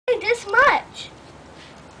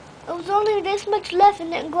was only this much left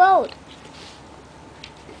and it glowed.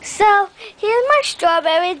 So here's my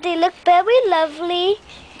strawberries. They look very lovely.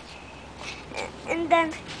 And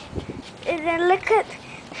then look at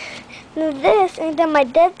this, and then my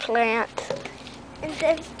dead plant. And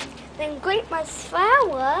then grate my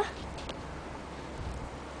flower.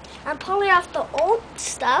 I'm pulling off the old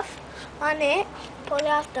stuff on it. Pulling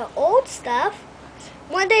off the old stuff.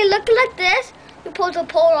 When they look like this, you're supposed to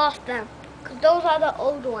pull off them. Because those are the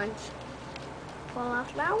old ones. Pull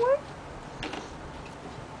off that one.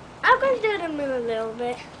 I'm going to do them in a little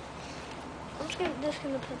bit. I'm just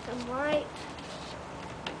going to put them right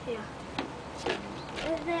here.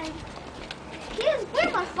 And then here's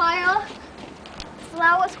my flowers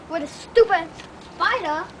with a stupid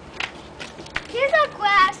spider. Here's our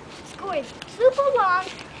grass. It's going super long.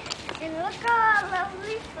 And look at our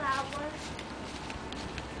lovely flowers.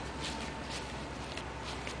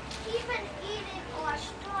 Even eating our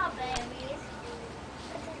strawberries.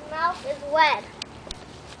 His mouth is wet.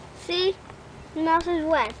 See? His mouth is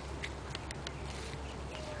wet.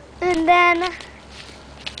 And then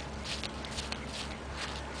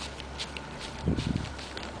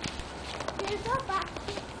here's our back.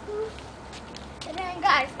 And then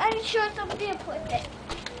guys, I'm sure somebody will put it.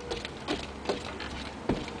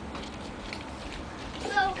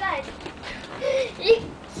 So guys,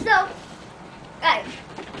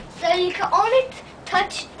 so you can only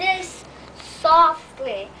touch this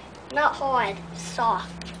softly, not hard,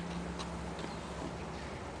 soft.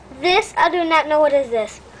 This, I do not know what is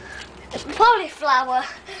this. Cauliflower.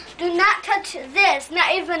 Do not touch this,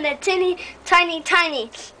 not even a tiny.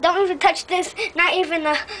 Don't even touch this, not even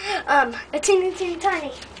a teeny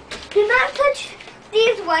tiny. Do not touch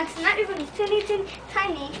these ones, not even teeny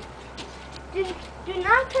tiny. Do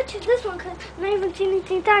not touch this one, cause not even teeny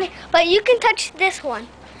tiny. But you can touch this one,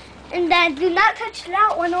 and then do not touch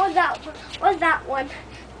that one or that one or that one,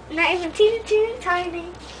 not even teeny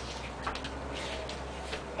tiny.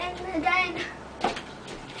 And then. Is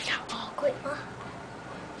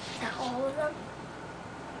that all of them?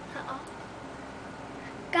 Is that all?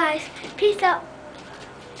 Guys, peace out.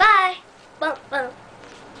 Bye. Bum, bum.